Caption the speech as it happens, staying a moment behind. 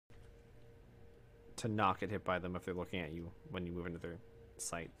to not get hit by them if they're looking at you when you move into their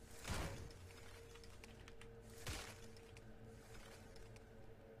sight.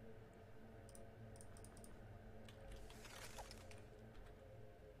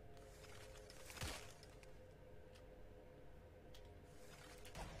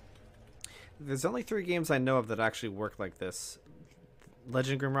 There's only 3 games I know of that actually work like this.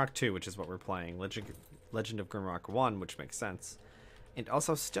 Legend of Grimrock 2, which is what we're playing. Legend of Grimrock 1, which makes sense. And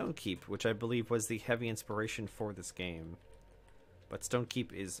also Stonekeep, which I believe was the heavy inspiration for this game. But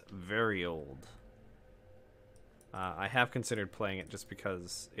Stonekeep is very old. I have considered playing it just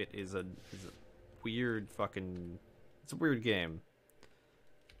because it is a weird fucking... It's a weird game.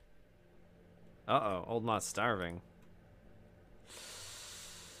 Uh-oh, Old Moss starving.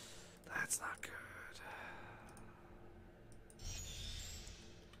 That's not good.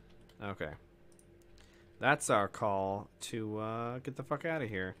 Okay. That's our call to get the fuck out of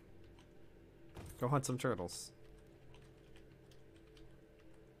here. Go hunt some turtles.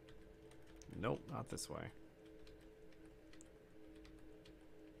 Nope, not this way.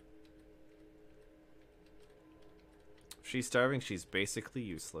 If she's starving, she's basically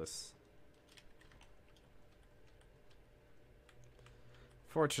useless.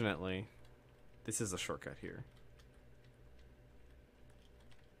 Fortunately, this is a shortcut here.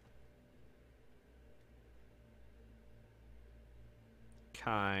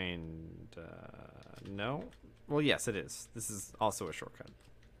 No? Well, yes, it is. This is also a shortcut.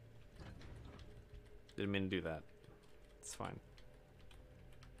 Didn't mean to do that. It's fine.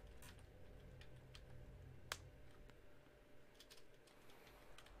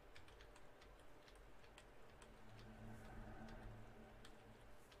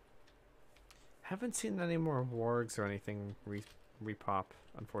 Haven't seen any more wargs or anything repop,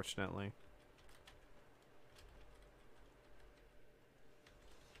 unfortunately.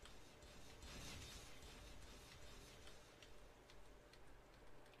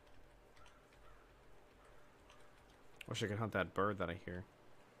 Wish I could hunt that bird that I hear.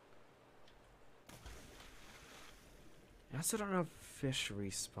 I also don't know if fish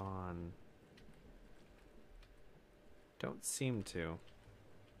respawn. Don't seem to.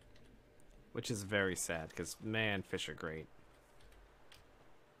 Which is very sad, because, man, fish are great.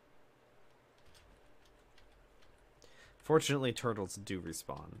 Fortunately, turtles do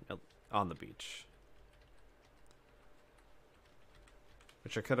respawn on the beach.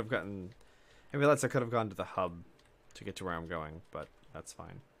 Which I could have gotten... I realized I could have gone to the hub to get to where I'm going, but that's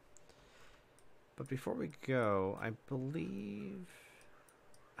fine. But before we go, I believe...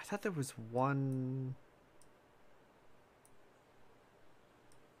 I thought there was one...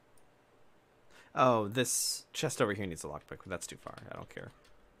 Oh, this chest over here needs a lockpick, but that's too far. I don't care.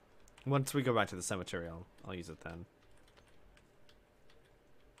 Once we go back to the cemetery, I'll use it then.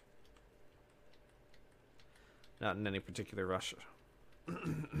 Not in any particular rush.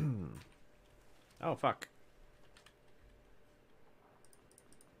 Oh, fuck.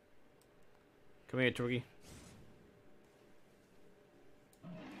 Come here, Twiggy.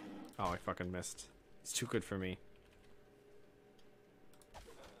 Oh, I fucking missed. It's too good for me.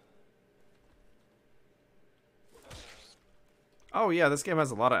 Oh yeah, this game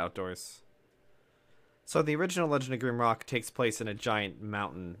has a lot of outdoors. So the original Legend of Grimrock takes place in a giant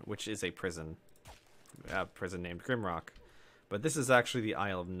mountain, which is a prison. A prison named Grimrock. But this is actually the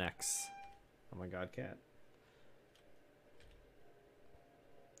Isle of Nex. Oh my god, cat.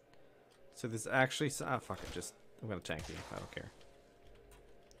 So there's actually... Ah, fuck it, I'm gonna tank you. I don't care.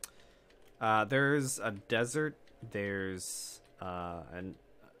 There's a desert. There's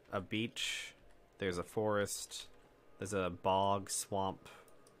a beach. There's a forest. There's a bog, swamp.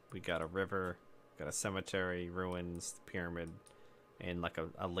 We got a river. Got a cemetery, ruins, pyramid, and like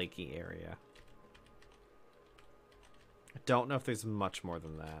a lakey area. I don't know if there's much more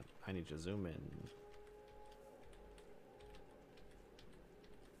than that. I need to zoom in.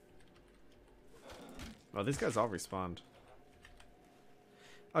 Oh, these guys all respawned.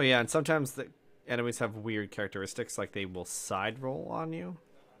 Oh yeah, and sometimes the enemies have weird characteristics, like they will side roll on you.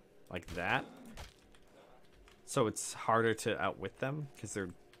 Like that. So it's harder to outwit them, because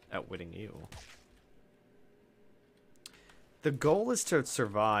they're outwitting you. The goal is to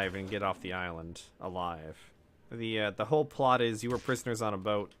survive and get off the island alive. The whole plot is you were prisoners on a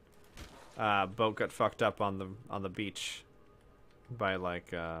boat. Boat got fucked up on the beach by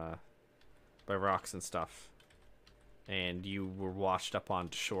by rocks and stuff, and you were washed up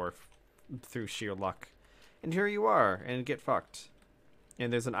onto shore through sheer luck, and here you are, and get fucked.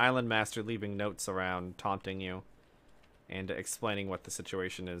 And there's an island master leaving notes around, taunting you and explaining what the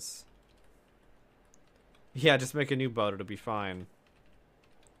situation is. Yeah, just make a new boat, it'll be fine.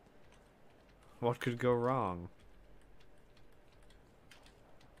 What could go wrong?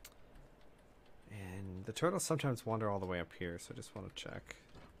 And the turtles sometimes wander all the way up here, so I just want to check.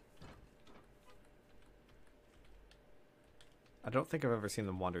 I don't think I've ever seen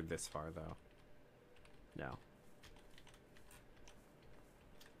them wander this far, though. No.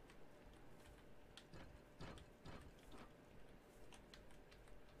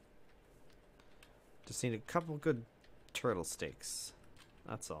 Just need a couple good turtle steaks.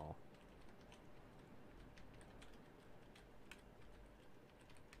 That's all.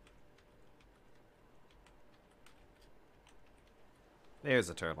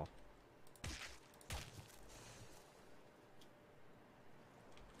 There's a turtle.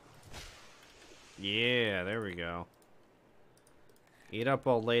 Yeah, there we go. Eat up,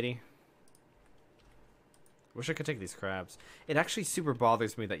 old lady. Wish I could take these crabs. It actually super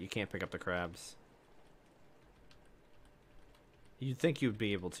bothers me that you can't pick up the crabs. You'd think you'd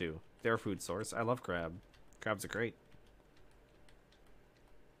be able to. They're a food source. I love crab. Crabs are great.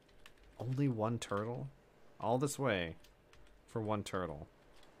 Only one turtle? All this way for one turtle.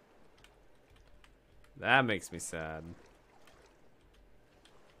 That makes me sad.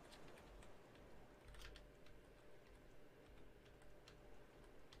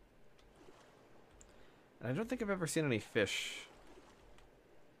 And I don't think I've ever seen any fish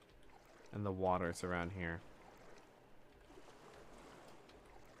in the waters around here.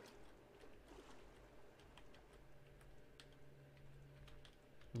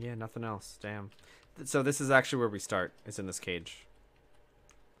 Yeah, nothing else. Damn. So this is actually where we start. It's in this cage.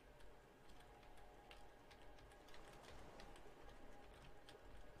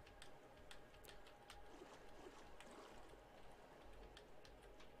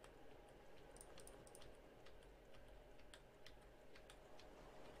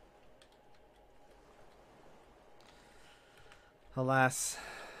 Alas,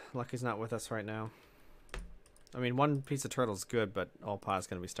 Lucky's not with us right now. I mean, one piece of turtle's good, but old Pa's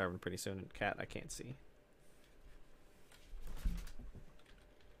gonna be starving pretty soon. And cat, I can't see.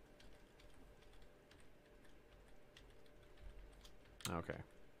 Okay.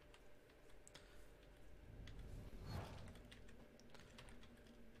 I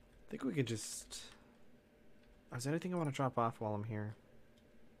think we could just... Is there anything I want to drop off while I'm here?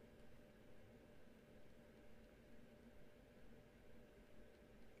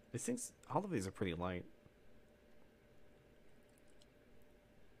 These things, all of these are pretty light.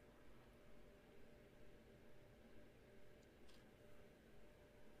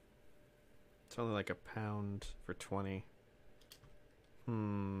 It's only like £1 for 20.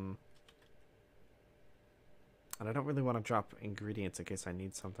 And I don't really want to drop ingredients in case I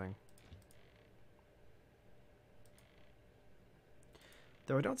need something.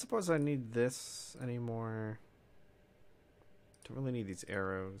 Though I don't suppose I need this anymore. Don't really need these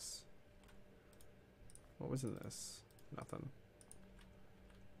arrows. What was in this? Nothing.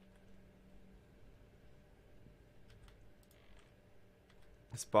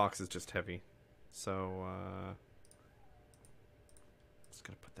 This box is just heavy. So, just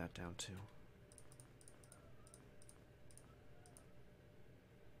gonna put that down too.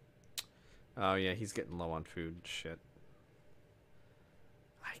 Oh yeah, he's getting low on food. Shit.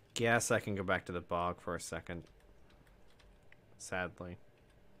 I guess I can go back to the bog for a second. Sadly.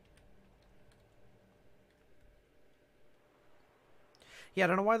 Yeah, I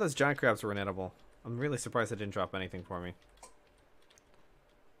don't know why those giant crabs were inedible. I'm really surprised they didn't drop anything for me.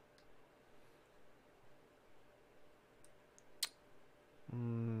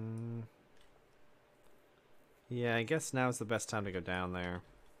 Yeah, I guess now's the best time to go down there.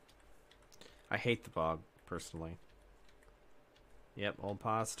 I hate the bog, personally. Yep, old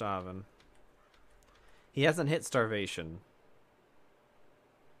Pa's starving. He hasn't hit starvation.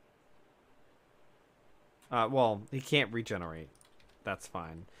 Well, he can't regenerate. That's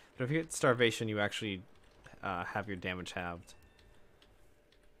fine. But if you hit starvation, you actually have your damage halved.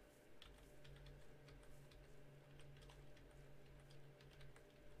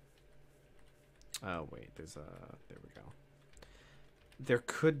 Oh, wait, there's a... There we go. There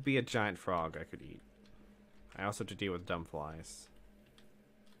could be a giant frog I could eat. I also have to deal with dumb flies.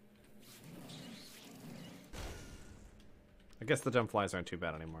 I guess the dumb flies aren't too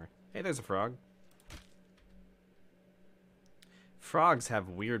bad anymore. Hey, there's a frog. Frogs have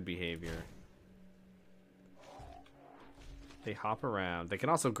weird behavior. They hop around. They can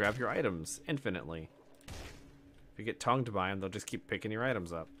also grab your items infinitely. If you get tongued by them, they'll just keep picking your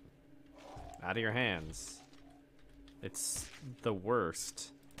items up. Out of your hands. It's the worst.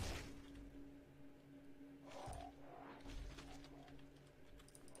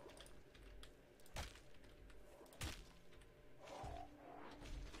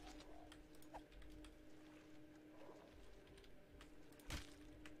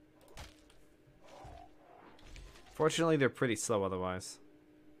 Fortunately, they're pretty slow otherwise.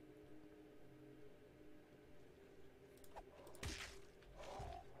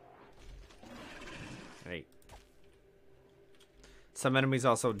 Hey. Some enemies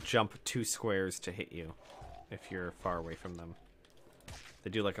also jump 2 squares to hit you if you're far away from them. They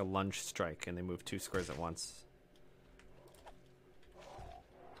do like a lunge strike and they move 2 squares at once.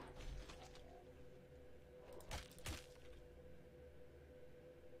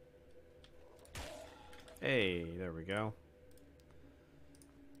 Hey, there we go.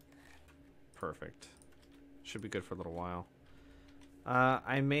 Perfect. Should be good for a little while.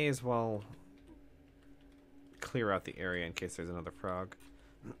 I may as well clear out the area in case there's another frog.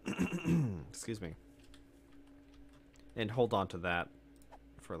 Excuse me. And hold on to that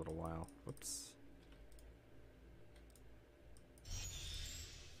for a little while. Whoops.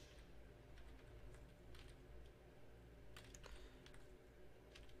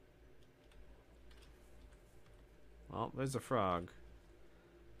 Well, there's a frog.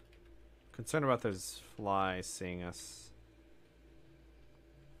 Concerned about those flies seeing us.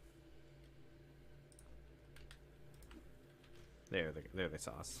 There they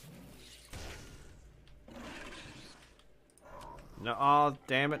saw us. No, oh,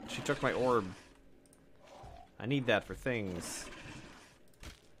 damn it. She took my orb. I need that for things.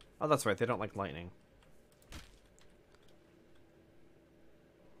 Oh, that's right. They don't like lightning.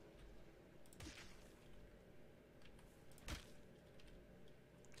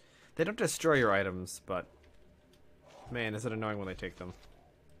 They don't destroy your items, but man, is it annoying when they take them.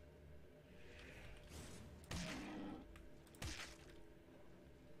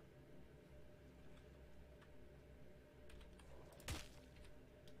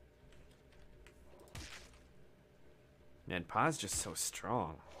 Man, Pa's just so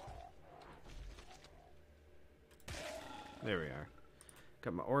strong. There we are.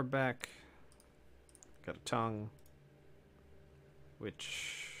 Got my orb back. Got a tongue.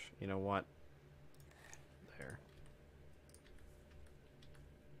 Which, you know what? There.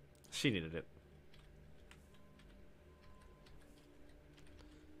 She needed it.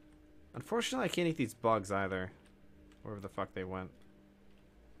 Unfortunately, I can't eat these bugs either. Wherever the fuck they went.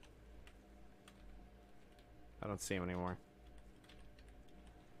 I don't see them anymore.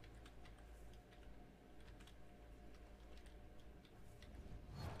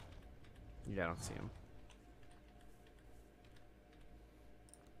 Yeah, I don't see them.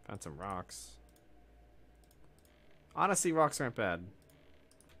 Found some rocks. Honestly, rocks aren't bad.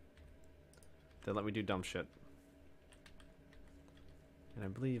 They let me do dumb shit. And I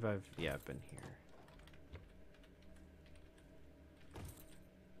believe I've been here.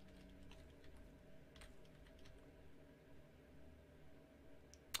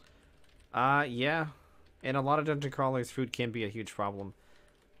 Yeah. In a lot of dungeon crawlers, food can be a huge problem.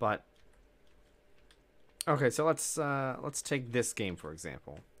 But okay, so let's take this game for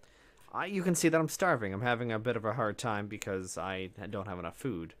example. You can see that I'm starving. I'm having a bit of a hard time because I don't have enough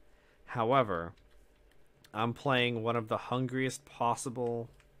food. However, I'm playing one of the hungriest possible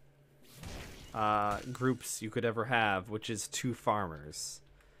groups you could ever have, which is 2 farmers.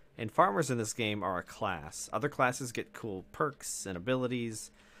 And farmers in this game are a class. Other classes get cool perks and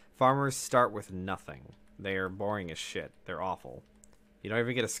abilities. Farmers start with nothing. They are boring as shit. They're awful. You don't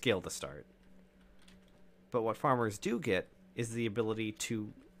even get a skill to start. But what farmers do get is the ability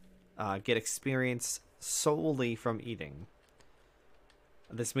to get experience solely from eating.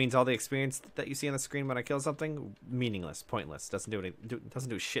 This means all the experience that you see on the screen when I kill something, meaningless, pointless, doesn't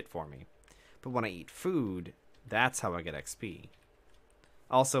do shit for me. But when I eat food, that's how I get XP.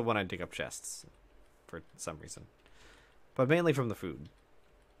 Also when I dig up chests, for some reason. But mainly from the food.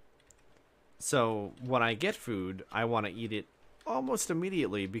 So when I get food, I want to eat it almost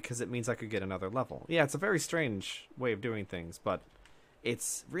immediately because it means I could get another level. Yeah, it's a very strange way of doing things, but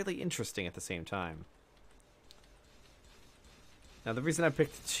it's really interesting at the same time. Now, the reason I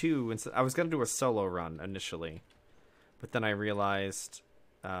picked 2, I was going to do a solo run initially, but then I realized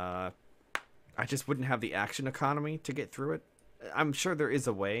I just wouldn't have the action economy to get through it. I'm sure there is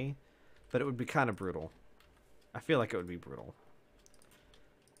a way, but it would be kind of brutal. I feel like it would be brutal.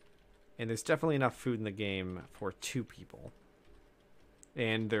 And there's definitely enough food in the game for 2 people.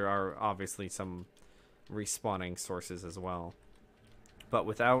 And there are obviously some respawning sources as well. But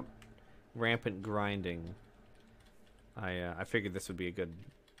without rampant grinding, I figured this would be a good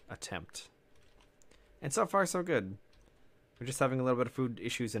attempt. And so far, so good. We're just having a little bit of food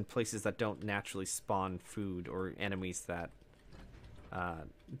issues in places that don't naturally spawn food, or enemies that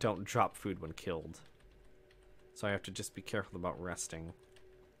don't drop food when killed. So I have to just be careful about resting.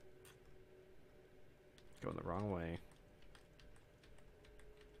 Going the wrong way.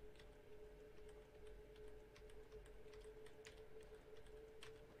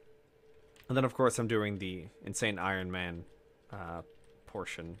 And then, of course, I'm doing the Insane Ironman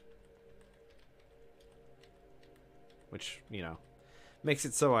portion. Which, you know, makes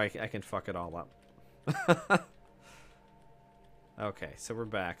it so I can fuck it all up. Okay, so we're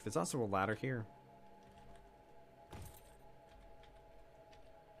back. There's also a ladder here.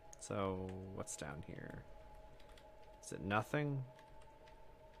 So, what's down here? Is it nothing?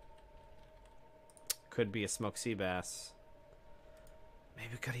 Could be a smoked sea bass.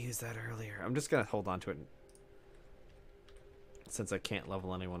 Maybe we could have used that earlier. I'm just going to hold on to it since I can't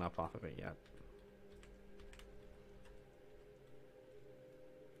level anyone up off of it yet.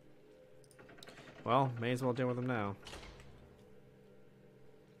 Well, may as well deal with them now.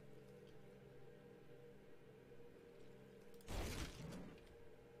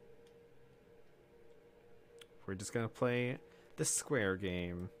 We're just gonna play the square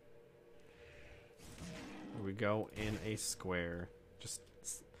game. Where we go in a square. Just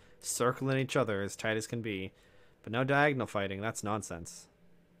circling each other as tight as can be. But no diagonal fighting, that's nonsense.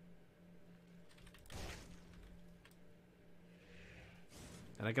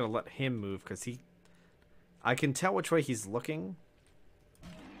 And I gotta let him move because I can tell which way he's looking,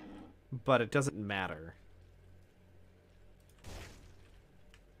 but it doesn't matter.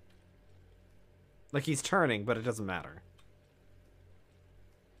 Like, he's turning, but it doesn't matter.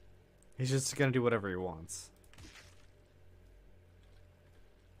 He's just gonna do whatever he wants.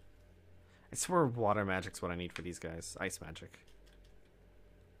 I swear water magic's what I need for these guys. Ice magic.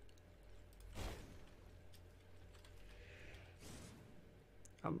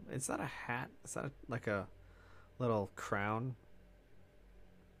 Is that a hat? Is that like a little crown?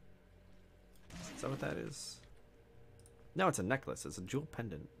 Is that what that is? No, it's a necklace. It's a jewel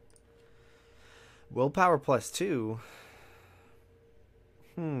pendant. Willpower +2.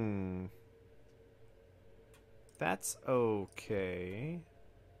 That's okay.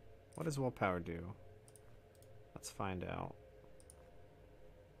 What does willpower do? Let's find out.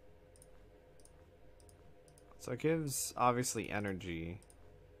 So it gives, obviously, energy.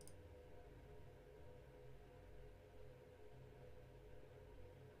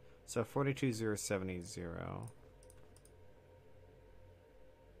 So 42,070.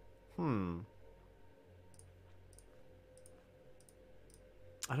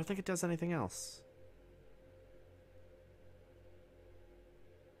 I don't think it does anything else.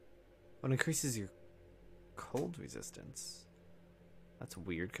 It increases your cold resistance. That's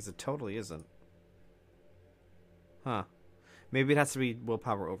weird, because it totally isn't. Huh. Maybe it has to be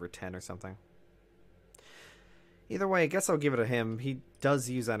willpower over 10 or something. Either way, I guess I'll give it to him. He does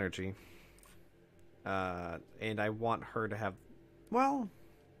use energy. And I want her to have... Well...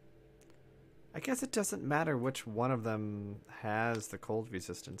 I guess it doesn't matter which one of them has the cold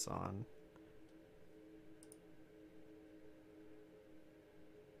resistance on.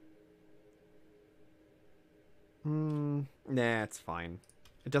 Nah, it's fine.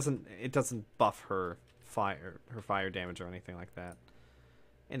 It doesn't buff her fire damage or anything like that.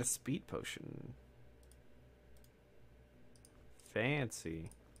 And a speed potion. Fancy.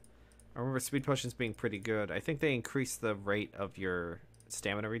 I remember speed potions being pretty good. I think they increase the rate of your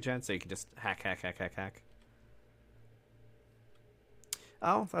stamina regen, so you can just hack.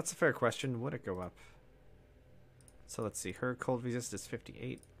 Oh, that's a fair question. Would it go up? So let's see. Her cold resist is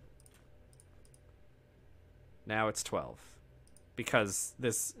 58. Now it's 12. Because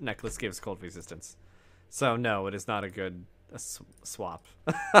this necklace gives cold resistance. So no, it is not a good swap.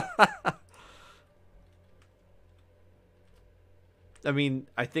 I mean,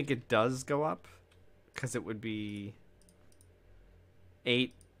 I think it does go up. Because it would be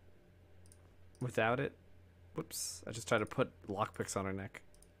 8 without it. Whoops. I just tried to put lockpicks on her neck.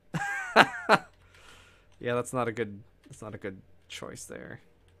 Yeah, that's not a good choice there.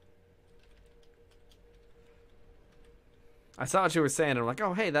 I saw what you were saying and I'm like,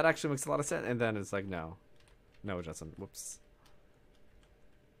 oh hey, that actually makes a lot of sense. And then it's like, no. No, it doesn't. Whoops.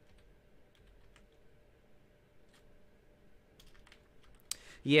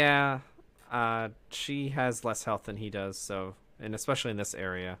 Yeah. She has less health than he does, so, and especially in this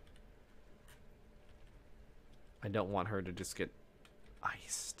area. I don't want her to just get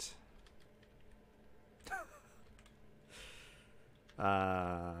iced.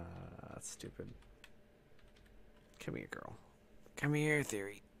 That's stupid. Come here, girl. Come here,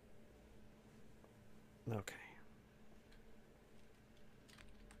 Theory. Okay.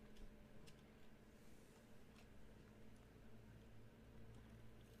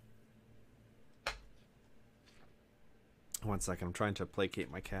 One second, I'm trying to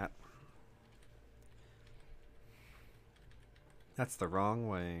placate my cat. That's the wrong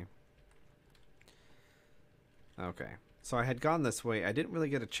way. Okay. So I had gone this way. I didn't really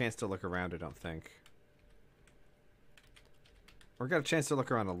get a chance to look around, I don't think. Or got a chance to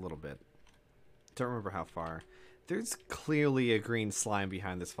look around a little bit. Don't remember how far. There's clearly a green slime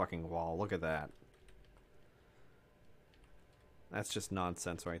behind this fucking wall. Look at that. That's just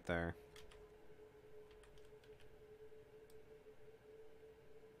nonsense right there.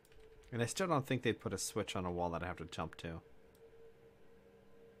 And I still don't think they'd put a switch on a wall that I have to jump to.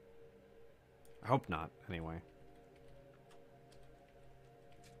 I hope not, anyway.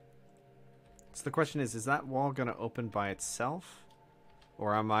 So the question is that wall going to open by itself?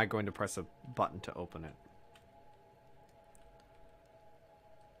 Or am I going to press a button to open it?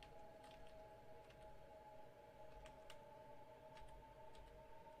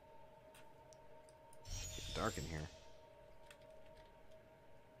 It's getting dark in here.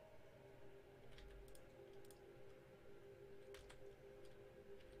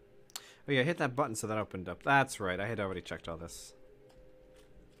 Oh yeah, hit that button so that opened up. That's right, I had already checked all this.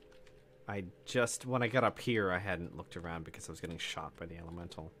 I just, when I got up here, I hadn't looked around because I was getting shot by the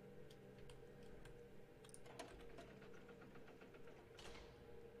elemental.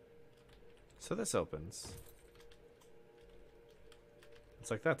 So this opens.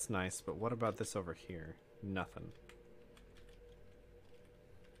 It's like, that's nice, but what about this over here? Nothing.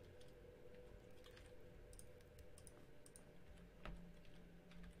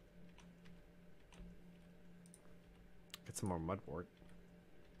 Get some more mudwort.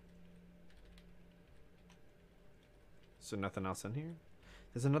 So nothing else in here?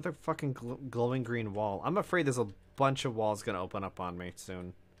 There's another fucking glowing green wall. I'm afraid there's a bunch of walls gonna open up on me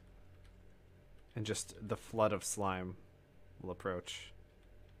soon. And just the flood of slime will approach.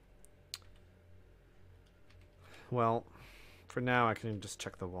 Well, for now I can just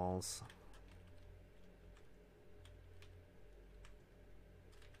check the walls.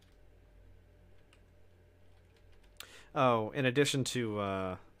 Oh, in addition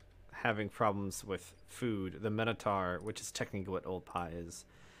to having problems with food, the Minotaur, which is technically what Old Pie is,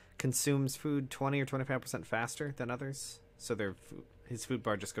 consumes food 20 or 25% faster than others. So his food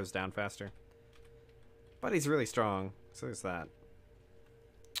bar just goes down faster. But he's really strong, so there's that.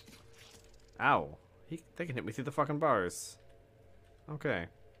 Ow. They can hit me through the fucking bars. Okay.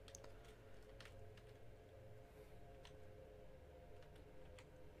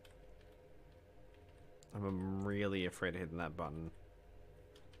 I'm really afraid of hitting that button.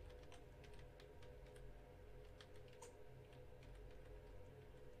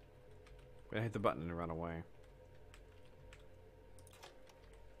 I'm gonna hit the button and run away.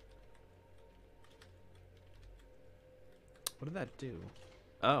 What did that do?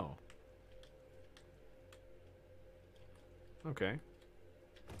 Oh. Okay.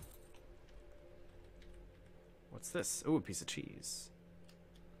 What's this? Ooh, a piece of cheese.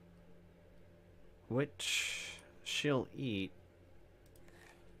 Which she'll eat.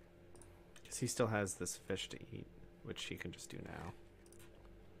 Because he still has this fish to eat, which he can just do now.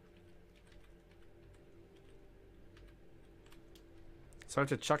 So I have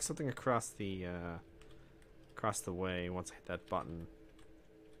to chuck something across the way once I hit that button.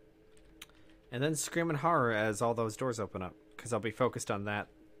 And then scream in horror as all those doors open up. Because I'll be focused on that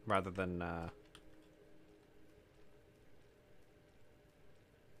rather than... Oh,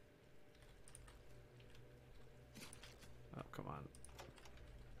 come on.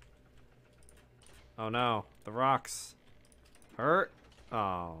 Oh no, the rocks. Hurt?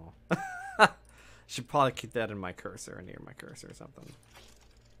 Oh. Should probably keep that in my cursor or near my cursor or something.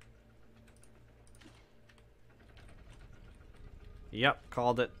 Yep,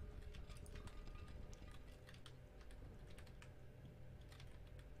 called it.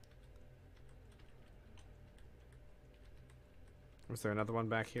 Was there another one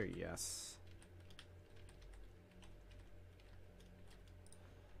back here? Yes.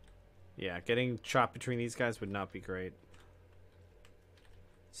 Yeah, getting chopped between these guys would not be great.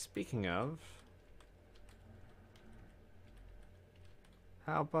 Speaking of...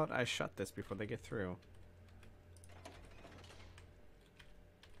 How about I shut this before they get through?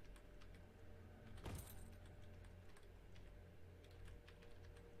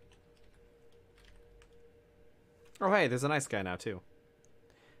 Oh, hey, there's a nice guy now, too.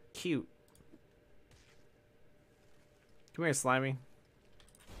 Cute. Come here, Slimy.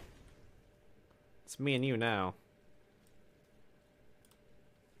 It's me and you now.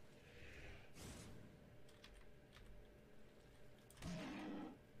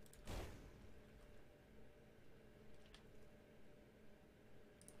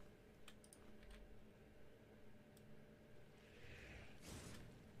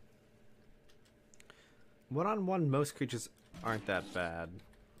 One-on-one, most creatures aren't that bad.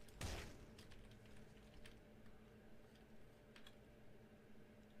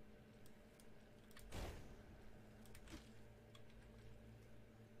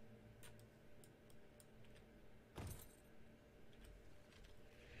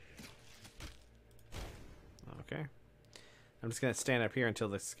 just gonna stand up here until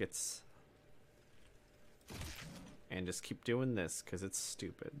this gets... And just keep doing this, because it's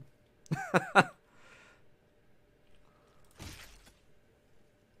stupid.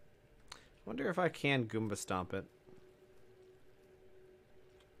 Wonder if I can Goomba Stomp it.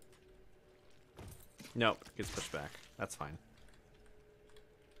 Nope, it gets pushed back. That's fine.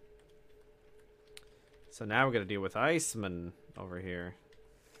 So now we're gonna deal with Iceman over here.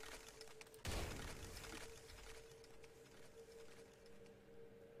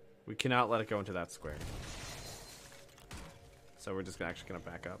 We cannot let it go into that square. So we're just actually gonna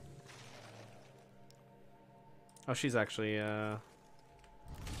back up. Oh, she's actually, oh,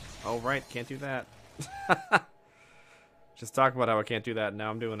 right, can't do that. Just talk about how I can't do that, and now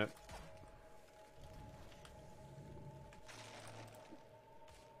I'm doing it.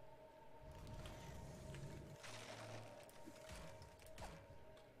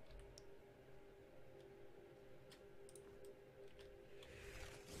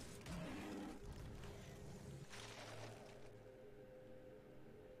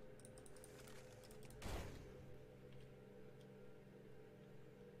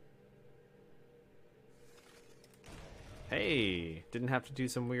 Hey, didn't have to do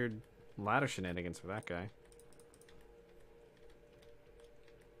some weird ladder shenanigans for that guy.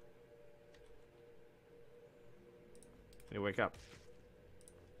 Hey, wake up.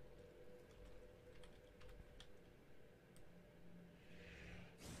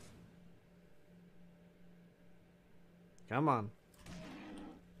 Come on.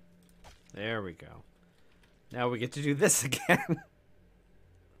 There we go. Now we get to do this again.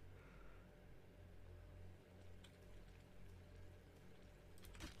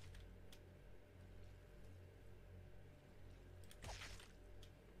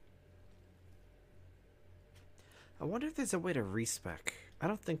 I wonder if there's a way to respec. I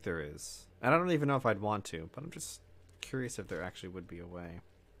don't think there is. And I don't even know if I'd want to, but I'm just curious if there actually would be a way.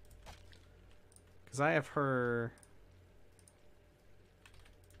 Because I have her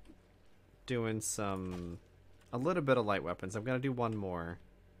doing a little bit of light weapons. I'm going to do one more.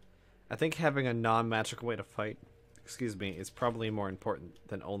 I think having a non-magical way to fight, excuse me, is probably more important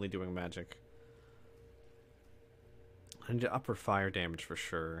than only doing magic. I need to up her fire damage for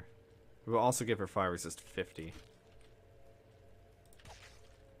sure. We will also give her fire resist 50.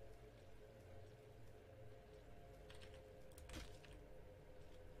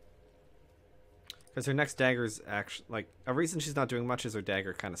 Because her next dagger is actually, like, a reason she's not doing much is her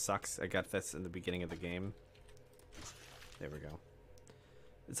dagger kind of sucks. I got this in the beginning of the game. There we go.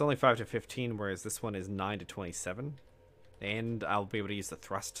 It's only 5 to 15, whereas this one is 9 to 27. And I'll be able to use the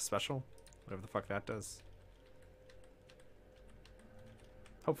thrust special. Whatever the fuck that does.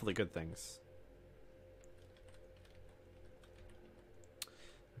 Hopefully good things.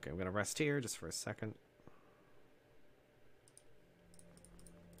 Okay, I'm going to rest here just for a second.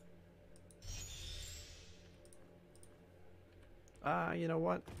 You know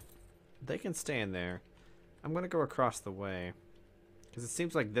what? They can stay in there. I'm gonna go across the way. Because it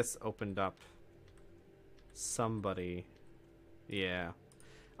seems like this opened up somebody. Yeah.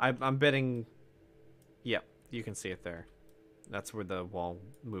 I'm betting... Yep, you can see it there. That's where the wall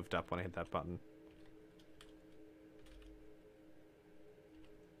moved up when I hit that button.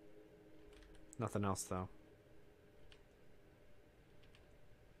 Nothing else, though.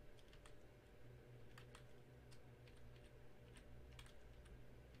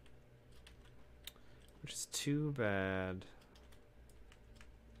 Which is too bad.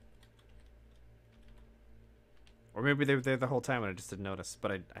 Or maybe they were there the whole time and I just didn't notice,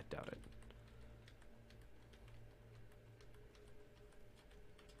 but I doubt it.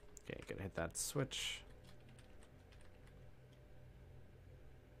 Okay, gonna hit that switch.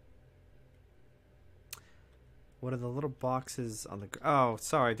 What are the little boxes on the... Oh,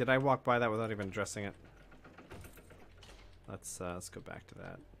 sorry, did I walk by that without even addressing it? Let's go back to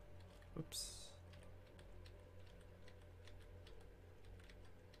that. Oops.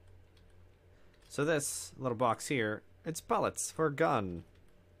 So this little box here, it's pellets for a gun.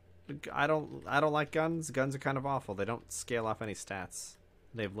 I don't like guns. Guns are kind of awful. They don't scale off any stats.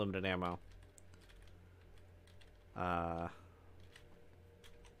 They have limited ammo.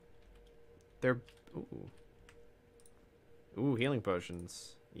 They're ooh, healing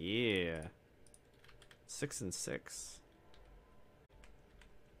potions. Yeah. 6 and 6.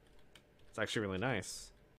 It's actually really nice.